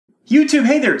YouTube,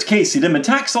 hey there, it's Casey Dimon,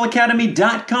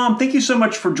 TaxSaleAcademy.com. Thank you so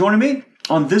much for joining me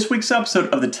on this week's episode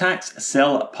of the Tax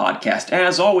Sale Podcast.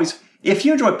 As always, if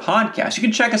you enjoy podcasts, you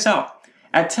can check us out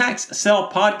at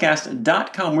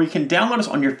TaxSalePodcast.com, where you can download us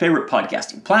on your favorite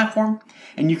podcasting platform,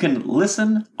 and you can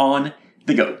listen on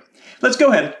the go. Let's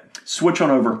go ahead, switch on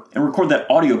over, and record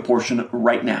that audio portion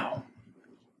right now.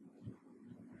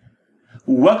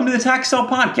 Welcome to the Tax Sale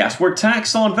Podcast, where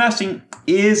tax sale investing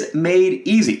is made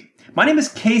easy. My name is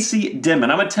Casey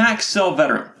Dimon. I'm a tax sale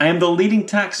veteran. I am the leading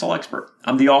tax sale expert.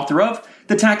 I'm the author of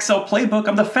the Tax Sale Playbook.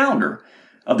 I'm the founder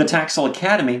of the Tax Sale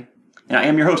Academy, and I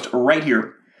am your host right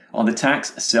here on the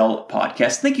Tax Sale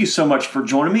Podcast. Thank you so much for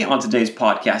joining me on today's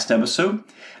podcast episode.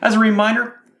 As a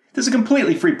reminder, this is a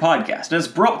completely free podcast, and it's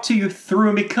brought to you through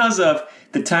and because of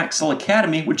the Tax Sale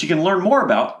Academy, which you can learn more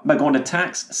about by going to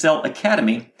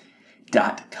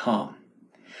TaxSaleAcademy.com.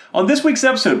 On this week's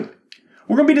episode,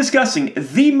 we're going to be discussing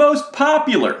the most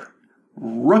popular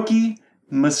rookie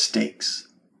mistakes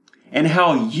and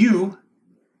how you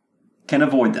can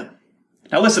avoid them.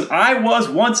 Now listen, I was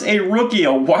once a rookie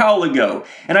a while ago,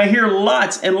 and I hear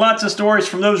lots and lots of stories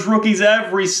from those rookies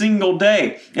every single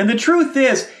day. And the truth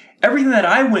is, everything that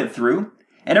I went through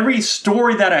and every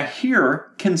story that I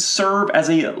hear can serve as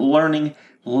a learning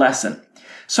lesson.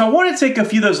 So I want to take a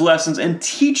few of those lessons and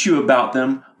teach you about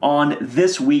them on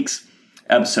this week's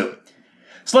episode.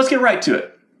 So let's get right to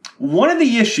it. One of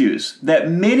the issues that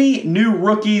many new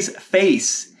rookies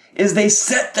face is they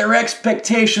set their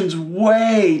expectations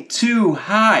way too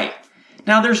high.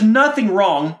 Now, there's nothing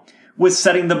wrong with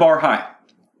setting the bar high,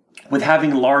 with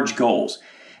having large goals,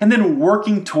 and then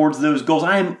working towards those goals.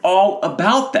 I am all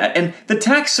about that. And the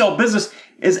tax sale business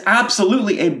is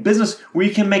absolutely a business where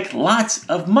you can make lots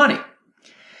of money.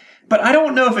 But I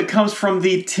don't know if it comes from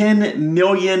the 10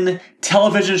 million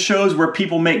television shows where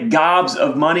people make gobs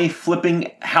of money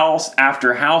flipping house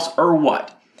after house or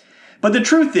what. But the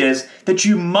truth is that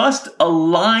you must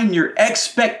align your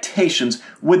expectations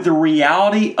with the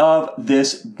reality of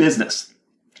this business.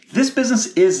 This business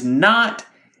is not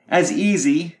as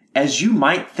easy as you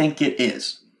might think it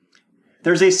is.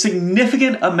 There's a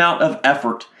significant amount of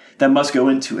effort that must go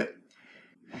into it.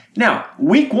 Now,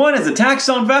 week one as a tax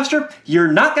sale investor,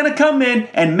 you're not going to come in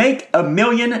and make $1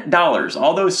 million,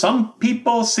 although some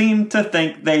people seem to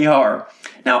think they are.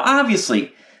 Now,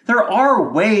 obviously, there are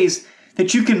ways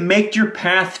that you can make your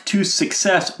path to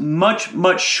success much,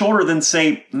 much shorter than,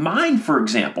 say, mine, for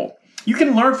example. You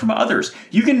can learn from others.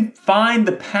 You can find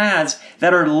the paths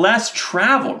that are less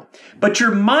traveled. But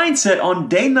your mindset on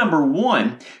day number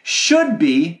one should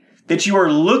be that you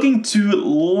are looking to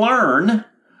learn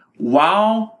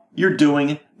while you're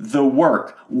doing the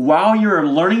work, while you're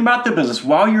learning about the business,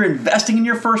 while you're investing in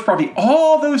your first property.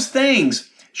 All those things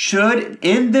should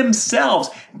in themselves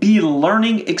be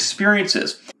learning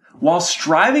experiences. While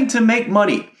striving to make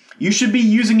money, you should be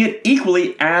using it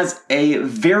equally as a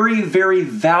very, very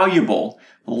valuable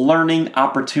learning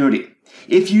opportunity.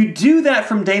 If you do that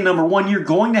from day number one, you're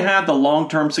going to have the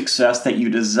long-term success that you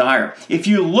desire. If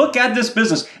you look at this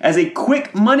business as a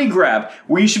quick money grab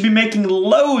where you should be making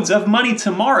loads of money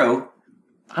tomorrow,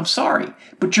 I'm sorry,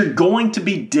 but you're going to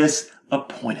be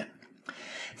disappointed.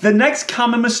 The next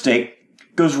common mistake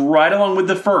goes right along with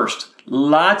the first.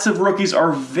 Lots of rookies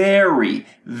are very,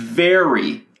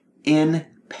 very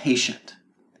impatient.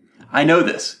 I know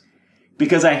this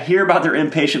because I hear about their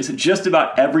impatience just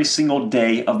about every single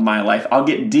day of my life. I'll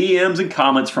get DMs and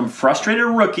comments from frustrated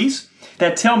rookies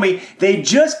that tell me they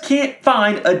just can't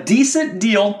find a decent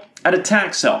deal at a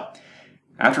tax sale.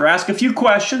 After I ask a few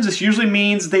questions, this usually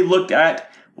means they looked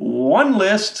at one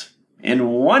list in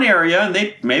one area and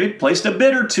they maybe placed a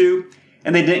bid or two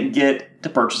and they didn't get to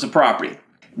purchase a property.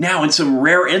 Now, in some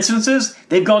rare instances,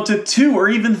 they've gone to 2 or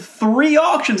even 3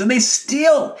 auctions and they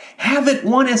still haven't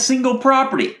won a single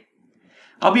property.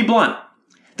 I'll be blunt.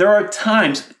 There are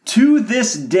times to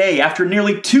this day, after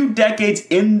nearly 2 decades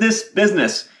in this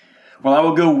business, where I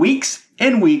will go weeks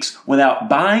and weeks without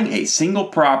buying a single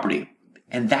property.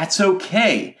 And that's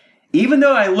okay. Even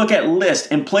though I look at lists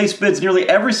and place bids nearly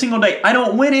every single day, I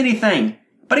don't win anything.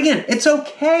 But again, it's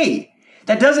okay.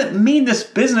 That doesn't mean this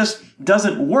business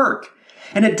doesn't work.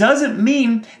 And it doesn't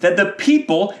mean that the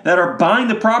people that are buying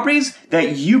the properties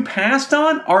that you passed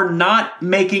on are not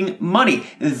making money.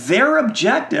 Their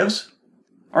objectives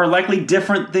are likely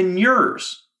different than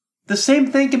yours. The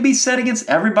same thing can be said against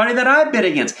everybody that I bid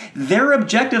against. Their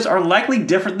objectives are likely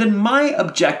different than my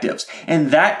objectives.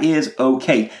 And that is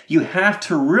okay. You have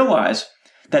to realize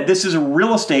that this is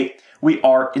real estate we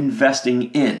are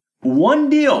investing in. One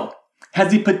deal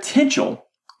has the potential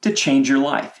to change your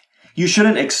life. You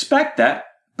shouldn't expect that,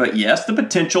 but yes, the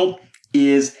potential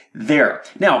is there.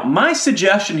 Now, my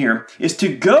suggestion here is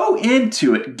to go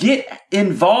into it, get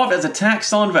involved as a tax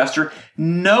sale investor,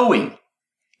 knowing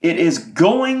it is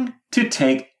going to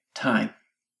take time.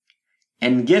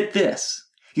 And get this,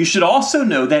 you should also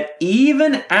know that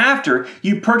even after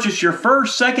you purchase your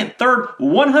first, second, third,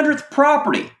 100th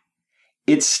property,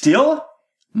 it still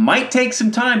might take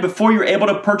some time before you're able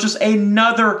to purchase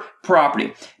another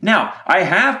property. Now, I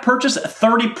have purchased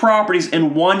 30 properties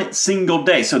in one single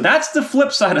day, so that's the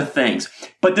flip side of things.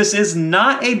 But this is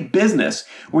not a business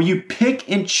where you pick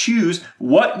and choose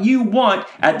what you want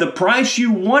at the price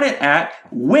you want it at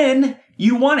when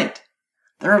you want it.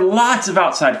 There are lots of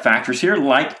outside factors here,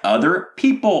 like other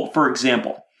people, for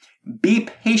example. Be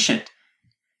patient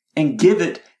and give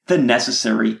it the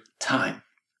necessary time.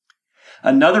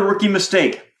 Another rookie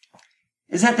mistake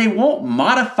is that they won't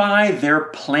modify their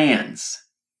plans.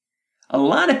 A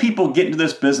lot of people get into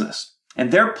this business,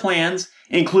 and their plans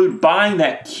include buying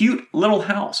that cute little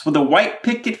house with a white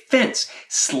picket fence,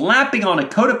 slapping on a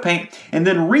coat of paint, and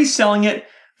then reselling it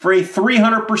for a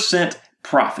 300%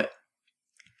 profit.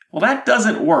 Well, that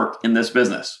doesn't work in this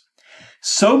business.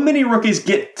 So many rookies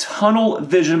get tunnel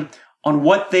vision on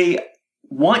what they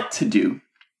want to do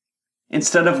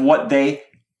instead of what they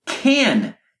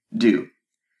can do.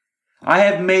 I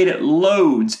have made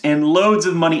loads and loads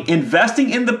of money investing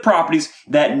in the properties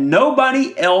that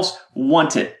nobody else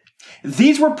wanted.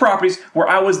 These were properties where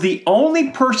I was the only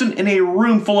person in a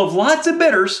room full of lots of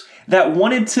bidders that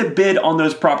wanted to bid on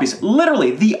those properties.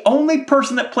 Literally, the only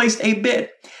person that placed a bid.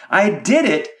 I did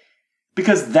it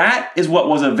because that is what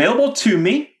was available to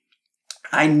me.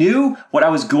 I knew what I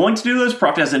was going to do with those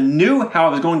properties. I knew how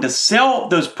I was going to sell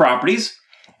those properties.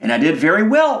 And I did very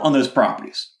well on those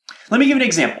properties. Let me give you an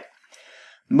example.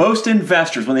 Most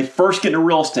investors, when they first get into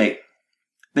real estate,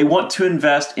 they want to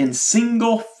invest in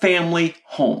single-family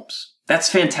homes.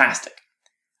 That's fantastic.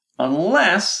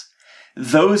 Unless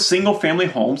those single-family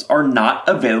homes are not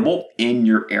available in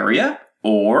your area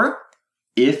or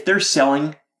if they're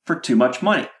selling for too much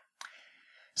money.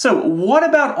 So what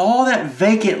about all that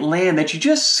vacant land that you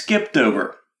just skipped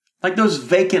over? Like those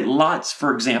vacant lots,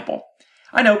 for example.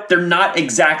 I know they're not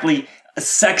exactly a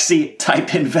sexy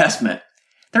type investment.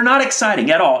 They're not exciting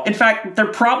at all. In fact,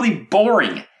 they're probably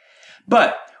boring.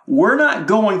 But we're not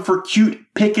going for cute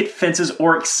picket fences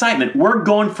or excitement. We're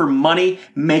going for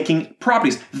money-making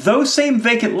properties. Those same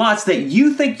vacant lots that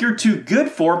you think you're too good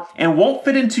for and won't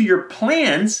fit into your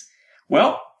plans,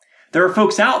 well, there are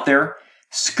folks out there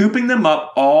scooping them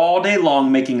up all day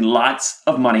long, making lots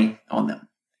of money on them.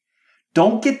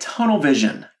 Don't get tunnel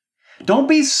vision. Don't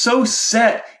be so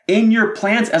set in your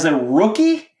plans as a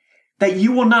rookie that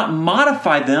you will not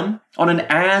modify them on an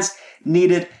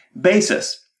as-needed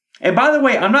basis. And by the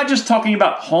way, I'm not just talking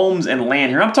about homes and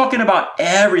land here. I'm talking about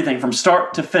everything from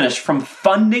start to finish, from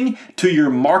funding to your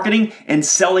marketing and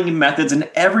selling methods and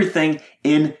everything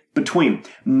in between.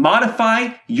 Modify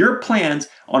your plans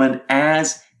on an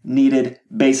as-needed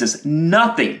basis.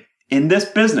 Nothing in this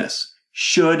business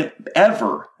should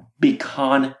ever be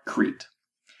concrete.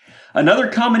 Another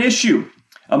common issue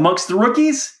amongst the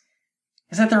rookies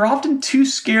is that they're often too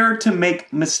scared to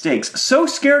make mistakes. So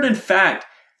scared, in fact,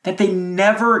 that they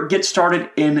never get started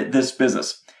in this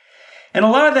business. And a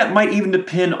lot of that might even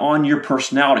depend on your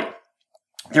personality.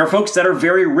 There are folks that are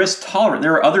very risk tolerant.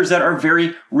 There are others that are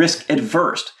very risk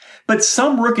adverse. But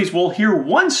some rookies will hear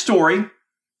one story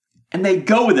and they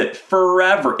go with it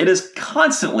forever. It is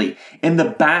constantly in the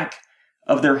back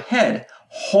of their head,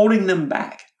 holding them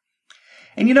back.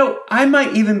 And you know, I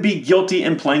might even be guilty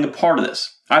in playing a part of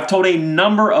this. I've told a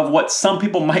number of what some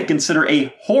people might consider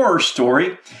a horror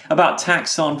story about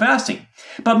tax sale investing.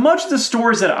 But much of the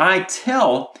stories that I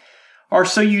tell are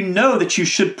so you know that you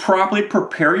should properly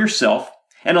prepare yourself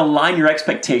and align your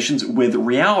expectations with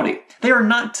reality. They are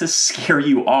not to scare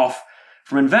you off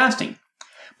from investing.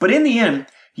 But in the end,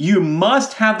 you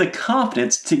must have the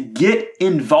confidence to get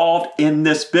involved in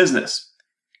this business.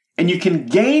 And you can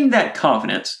gain that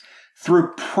confidence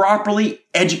through properly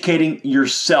educating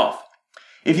yourself.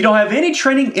 If you don't have any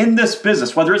training in this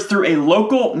business, whether it's through a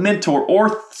local mentor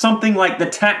or something like the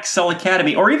Tax Sale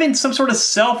Academy or even some sort of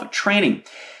self-training,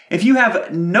 if you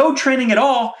have no training at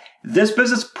all, this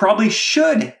business probably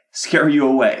should scare you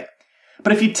away.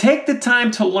 But if you take the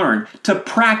time to learn, to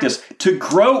practice, to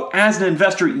grow as an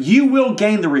investor, you will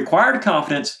gain the required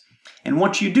confidence. And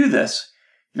once you do this,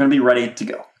 you're going to be ready to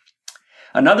go.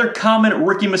 Another common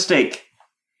rookie mistake: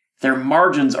 their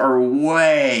margins are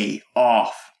way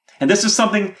off. And this is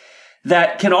something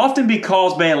that can often be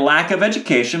caused by a lack of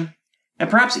education and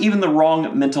perhaps even the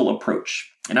wrong mental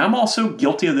approach. And I'm also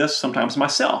guilty of this sometimes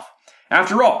myself.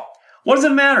 After all, What does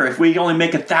it matter if we only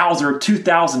make $1,000 or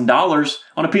 $2,000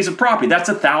 on a piece of property? That's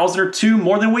 $1,000 or $2,000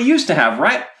 more than we used to have,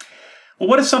 right? Well,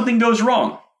 what if something goes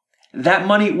wrong? That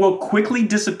money will quickly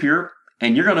disappear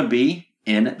and you're going to be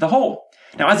in the hole.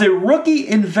 Now, as a rookie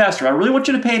investor, I really want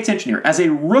you to pay attention here. As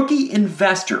a rookie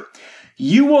investor,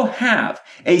 you will have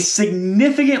a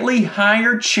significantly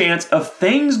higher chance of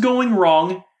things going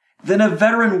wrong than a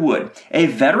veteran would. A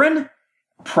veteran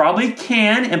probably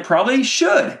can and probably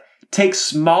should take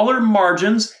smaller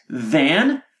margins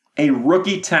than a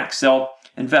rookie tax sale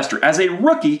investor. As a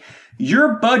rookie,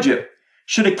 your budget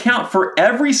should account for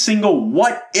every single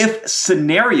what-if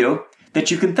scenario that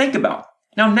you can think about.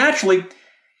 Now, naturally,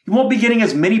 you won't be getting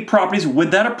as many properties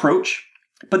with that approach,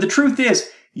 but the truth is,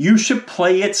 you should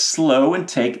play it slow and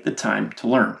take the time to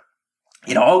learn.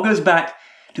 It all goes back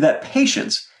to that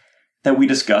patience that we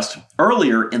discussed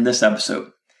earlier in this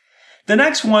episode. The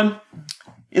next one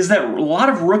is that a lot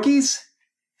of rookies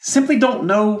simply don't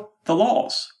know the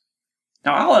laws.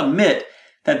 Now, I'll admit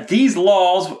that these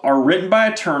laws are written by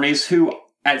attorneys who,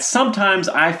 at sometimes,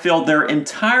 I feel their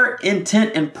entire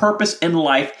intent and purpose in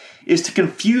life is to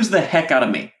confuse the heck out of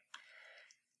me.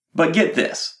 But get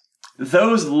this,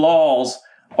 those laws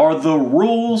are the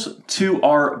rules to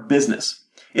our business.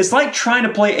 It's like trying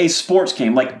to play a sports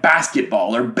game like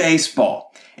basketball or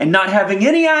baseball and not having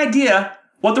any idea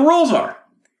what the rules are.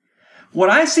 What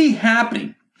I see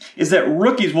happening is that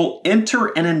rookies will enter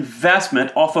an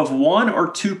investment off of one or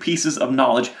two pieces of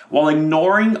knowledge while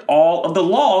ignoring all of the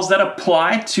laws that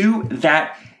apply to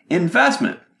that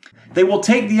investment. They will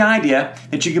take the idea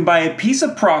that you can buy a piece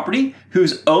of property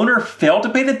whose owner failed to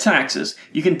pay the taxes.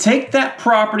 You can take that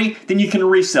property, then you can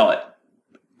resell it.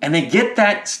 And they get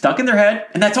that stuck in their head,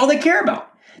 and that's all they care about.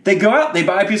 They go out, they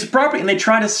buy a piece of property, and they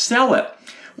try to sell it.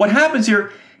 What happens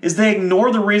here is they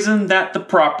ignore the reason that the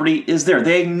property is there.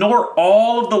 They ignore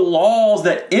all of the laws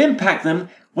that impact them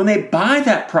when they buy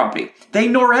that property. They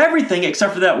ignore everything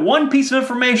except for that one piece of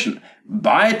information.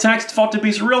 Buy a tax defaulted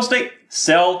piece of real estate,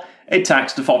 sell a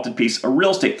tax defaulted piece of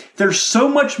real estate. There's so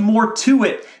much more to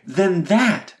it than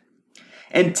that.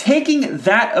 And taking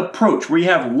that approach where you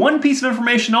have one piece of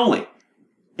information only,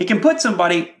 it can put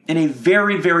somebody in a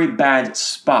very, very bad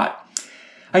spot.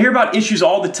 I hear about issues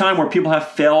all the time where people have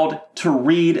failed to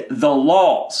read the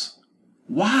laws.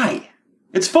 Why?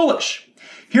 It's foolish.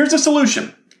 Here's the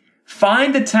solution.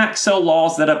 Find the tax sale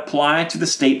laws that apply to the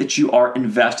state that you are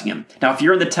investing in. Now, if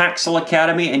you're in the Tax Sale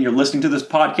Academy and you're listening to this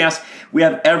podcast, we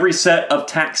have every set of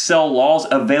tax sale laws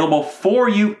available for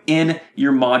you in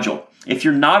your module. If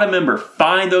you're not a member,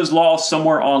 find those laws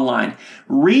somewhere online.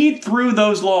 Read through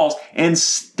those laws and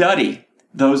study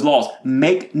those laws.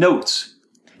 Make notes.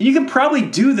 You can probably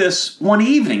do this one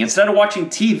evening. Instead of watching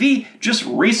TV, just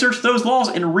research those laws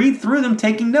and read through them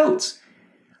taking notes.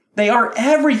 They are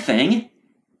everything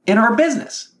in our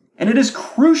business. And it is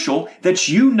crucial that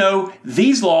you know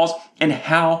these laws and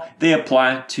how they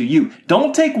apply to you.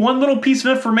 Don't take one little piece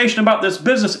of information about this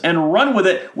business and run with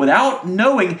it without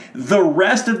knowing the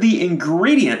rest of the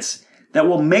ingredients that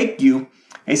will make you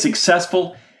a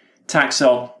successful tax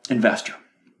sale investor.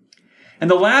 And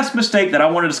the last mistake that I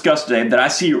want to discuss today that I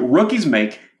see rookies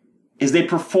make is they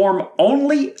perform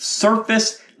only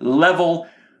surface level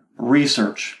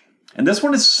research. And this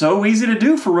one is so easy to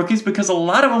do for rookies because a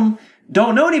lot of them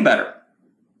don't know any better.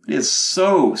 It is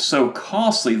so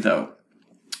costly though.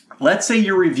 Let's say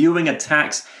you're reviewing a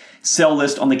tax sale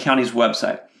list on the county's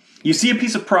website. You see a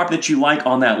piece of property that you like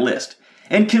on that list.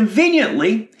 And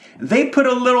conveniently, they put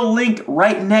a little link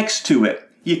right next to it.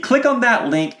 You click on that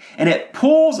link and it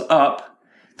pulls up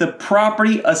the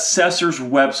property assessor's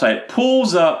website. It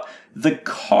pulls up the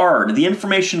card, the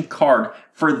information card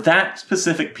for that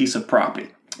specific piece of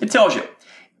property. It tells you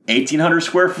 1,800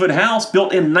 square foot house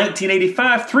built in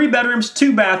 1985, 3 bedrooms,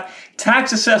 2 bath,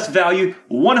 tax assessed value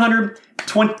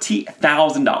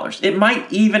 $120,000. It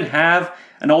might even have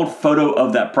an old photo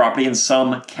of that property in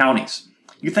some counties.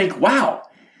 You think, wow,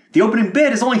 the opening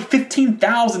bid is only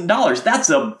 $15,000. That's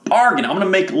a bargain. I'm going to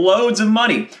make loads of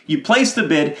money. You place the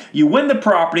bid, you win the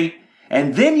property,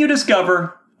 and then you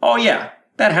discover, oh yeah,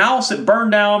 that house, it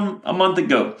burned down a month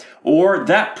ago. Or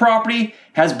that property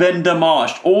has been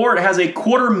demolished. Or it has a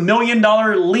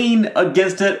 $250,000 lien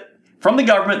against it from the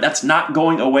government that's not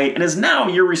going away and is now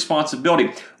your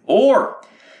responsibility. Or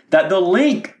that the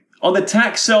link on the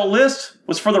tax sale list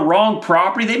was for the wrong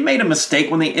property. They made a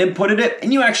mistake when they inputted it,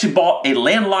 and you actually bought a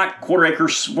landlocked 1/4-acre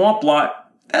swamp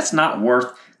lot that's not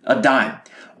worth a dime.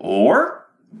 Or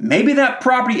maybe that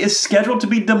property is scheduled to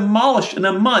be demolished in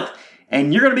a month,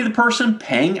 and you're going to be the person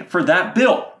paying for that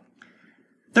bill.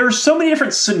 There are so many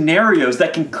different scenarios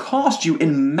that can cost you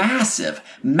in massive,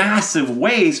 massive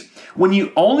ways when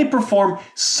you only perform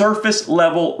surface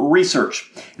level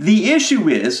research. The issue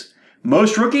is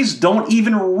most rookies don't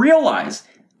even realize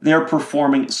they're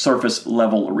performing surface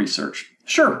level research.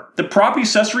 Sure, the property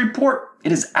assessor report,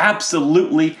 it is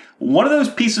absolutely one of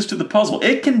those pieces to the puzzle.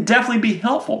 It can definitely be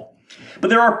helpful, but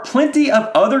there are plenty of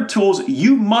other tools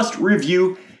you must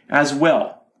review as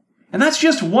well. And that's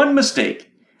just one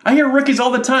mistake. I hear rookies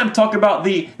all the time talk about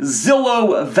the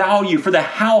Zillow value for the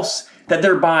house that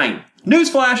they're buying.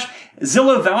 Newsflash,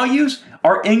 Zillow values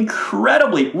are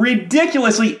incredibly,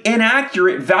 ridiculously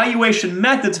inaccurate valuation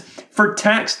methods for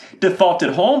tax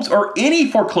defaulted homes or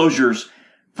any foreclosures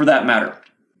for that matter.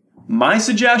 My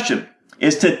suggestion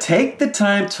is to take the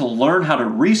time to learn how to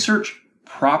research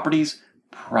properties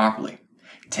properly.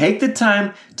 Take the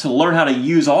time to learn how to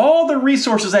use all the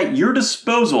resources at your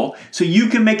disposal so you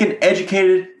can make an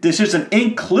educated decision,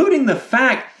 including the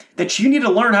fact that you need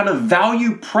to learn how to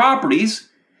value properties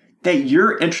that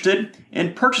you're interested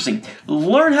in purchasing.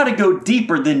 Learn how to go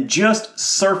deeper than just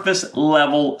surface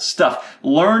level stuff.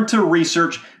 Learn to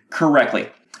research correctly.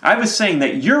 I have a saying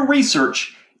that your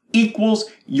research equals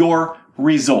your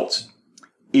results.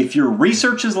 If your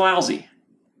research is lousy,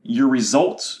 your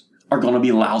results are going to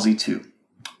be lousy too.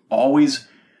 Always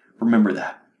remember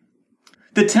that.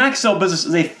 The tax sale business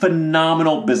is a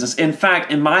phenomenal business. In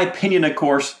fact, in my opinion, of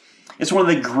course, it's one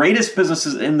of the greatest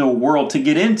businesses in the world to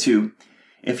get into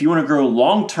if you want to grow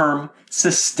long-term,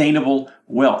 sustainable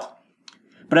wealth.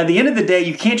 But at the end of the day,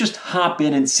 you can't just hop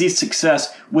in and see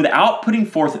success without putting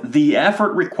forth the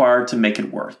effort required to make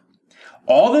it work.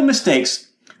 All the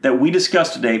mistakes that we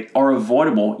discussed today are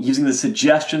avoidable using the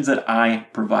suggestions that I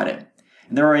provided.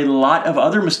 And there are a lot of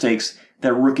other mistakes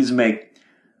that rookies make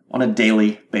on a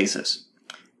daily basis.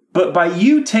 But by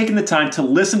you taking the time to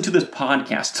listen to this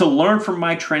podcast, to learn from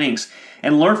my trainings,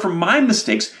 and learn from my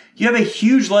mistakes, you have a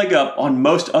huge leg up on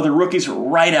most other rookies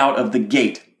right out of the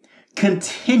gate.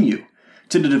 Continue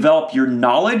to develop your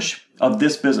knowledge of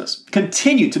this business.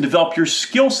 Continue to develop your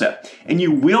skill set, and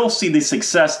you will see the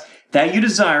success that you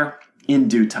desire in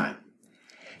due time.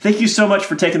 Thank you so much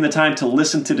for taking the time to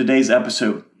listen to today's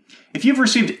episode. If you've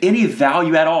received any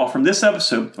value at all from this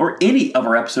episode or any of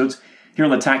our episodes here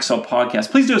on the Tax Sale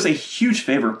Podcast, please do us a huge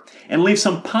favor and leave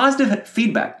some positive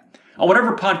feedback on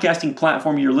whatever podcasting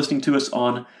platform you're listening to us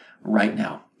on right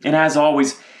now. And as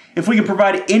always, if we can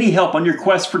provide any help on your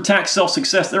quest for tax sale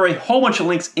success, there are a whole bunch of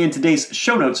links in today's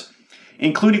show notes,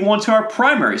 including one to our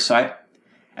primary site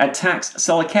at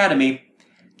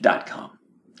taxsaleacademy.com.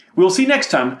 We'll see you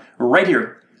next time right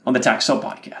here on the Tax Sale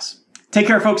Podcast. Take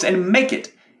care, folks, and make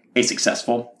it a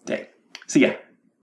successful day. See ya.